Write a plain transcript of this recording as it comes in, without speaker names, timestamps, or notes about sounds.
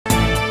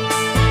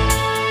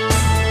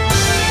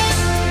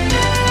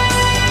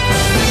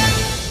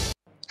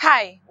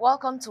Hi,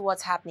 welcome to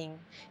What's Happening.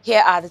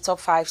 Here are the top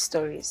 5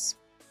 stories.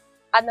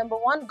 At number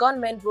 1,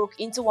 gunmen broke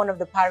into one of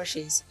the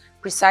parishes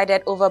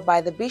presided over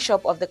by the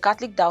Bishop of the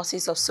Catholic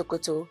Diocese of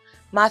Sokoto,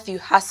 Matthew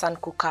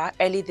Hassan-Kukah,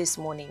 early this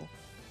morning.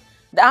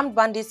 The armed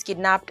bandits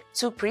kidnapped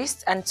 2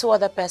 priests and 2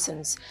 other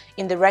persons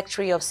in the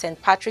rectory of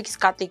St. Patrick's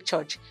Catholic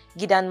Church,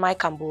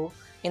 Gidan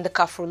in the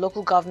Kafur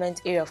local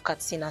government area of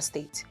Katsina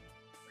State.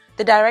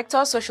 The Director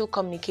of Social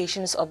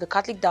Communications of the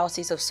Catholic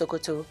Diocese of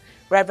Sokoto,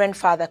 Reverend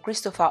Father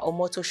Christopher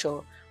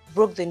Omotosho,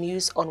 broke the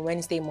news on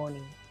Wednesday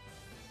morning.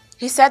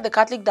 He said the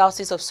Catholic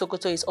Diocese of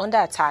Sokoto is under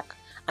attack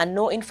and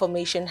no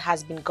information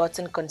has been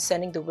gotten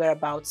concerning the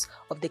whereabouts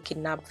of the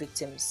kidnapped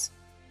victims.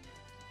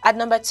 At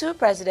number 2,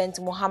 President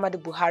Muhammadu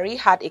Buhari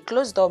had a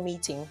closed-door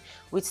meeting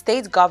with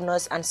state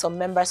governors and some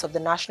members of the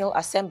National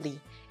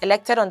Assembly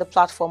elected on the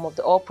platform of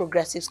the All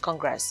Progressives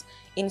Congress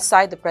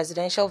inside the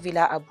Presidential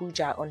Villa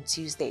Abuja on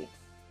Tuesday.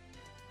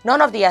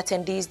 None of the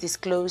attendees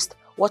disclosed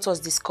what was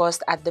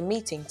discussed at the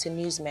meeting to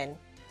newsmen.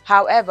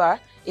 However,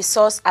 a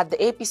source at the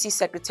APC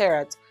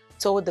Secretariat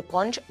told The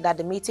Punch that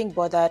the meeting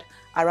bothered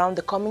around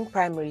the coming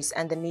primaries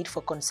and the need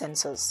for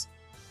consensus.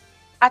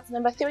 At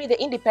number 3,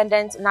 the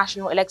Independent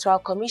National Electoral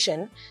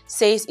Commission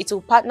says it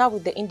will partner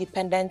with the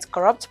Independent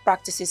Corrupt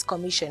Practices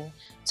Commission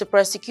to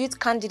prosecute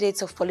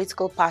candidates of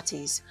political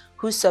parties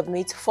who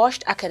submit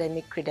forged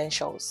academic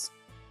credentials.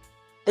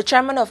 The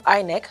chairman of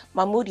INEC,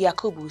 Mahmood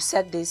Yakubu,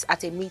 said this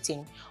at a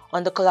meeting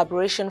on the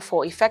collaboration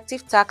for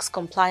effective tax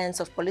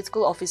compliance of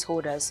political office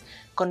holders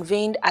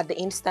convened at the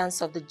instance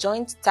of the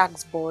Joint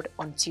Tax Board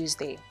on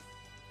Tuesday.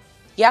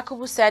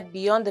 Yakubu said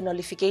beyond the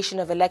nullification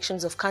of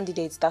elections of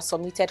candidates that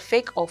submitted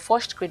fake or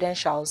forged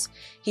credentials,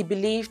 he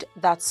believed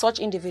that such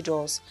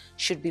individuals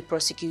should be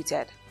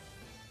prosecuted.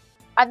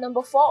 At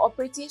number 4,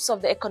 operatives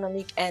of the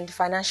Economic and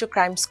Financial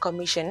Crimes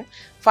Commission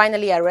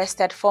finally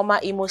arrested former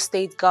Imo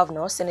State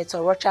Governor Senator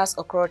Rochas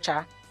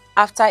Okorocha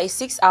after a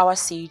 6-hour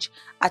siege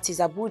at his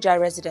Abuja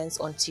residence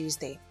on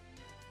Tuesday.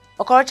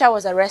 Okorocha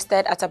was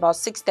arrested at about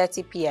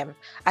 6:30 p.m.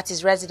 at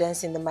his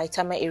residence in the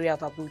Maitama area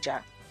of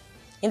Abuja.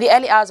 In the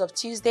early hours of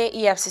Tuesday,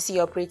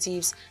 EFCC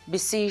operatives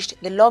besieged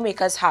the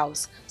lawmaker's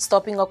house,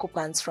 stopping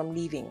occupants from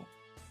leaving.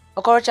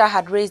 Okorocha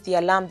had raised the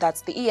alarm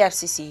that the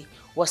EFCC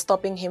was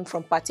stopping him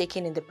from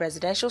partaking in the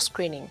presidential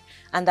screening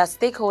and that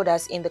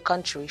stakeholders in the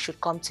country should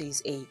come to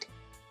his aid.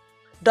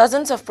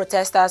 Dozens of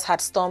protesters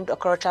had stormed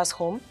Okorocha's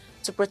home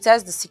to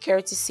protest the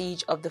security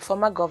siege of the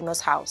former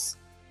governor's house.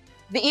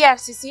 The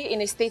EFCC,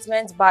 in a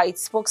statement by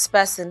its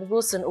spokesperson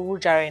Wilson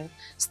Owujaren,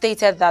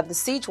 stated that the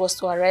siege was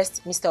to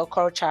arrest Mr.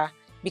 Okorocha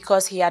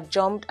because he had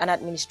jumped an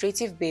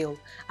administrative bail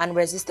and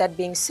resisted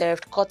being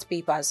served court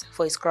papers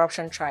for his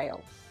corruption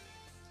trial.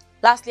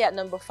 Lastly, at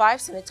number 5,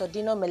 Senator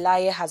Dino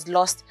Melaye has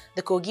lost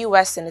the Kogi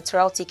West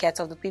senatorial ticket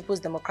of the People's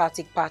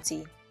Democratic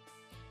Party.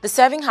 The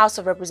serving House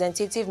of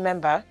Representative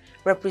member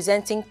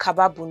representing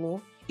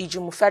Kababunu,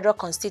 Ijumu Federal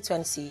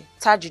Constituency,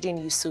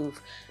 Tajuddin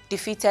Yusuf,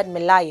 defeated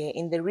Melaye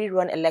in the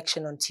rerun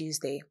election on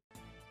Tuesday.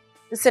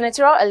 The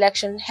senatorial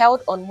election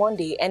held on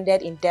Monday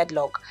ended in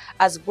deadlock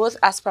as both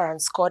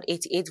aspirants scored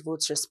 88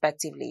 votes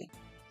respectively.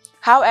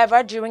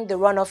 However, during the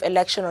runoff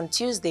election on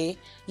Tuesday,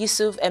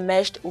 Yusuf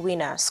emerged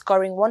winner,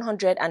 scoring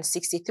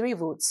 163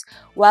 votes,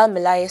 while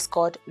Melaye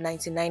scored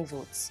 99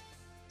 votes.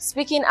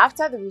 Speaking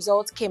after the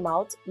result came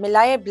out,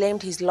 Melaye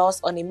blamed his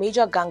loss on a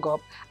major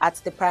gang-up at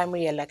the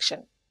primary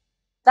election.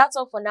 That's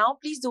all for now.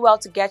 Please do well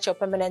to get your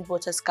permanent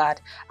voters card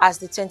as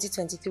the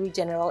 2023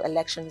 general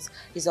elections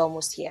is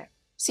almost here.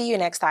 See you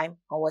next time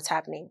on What's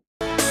Happening.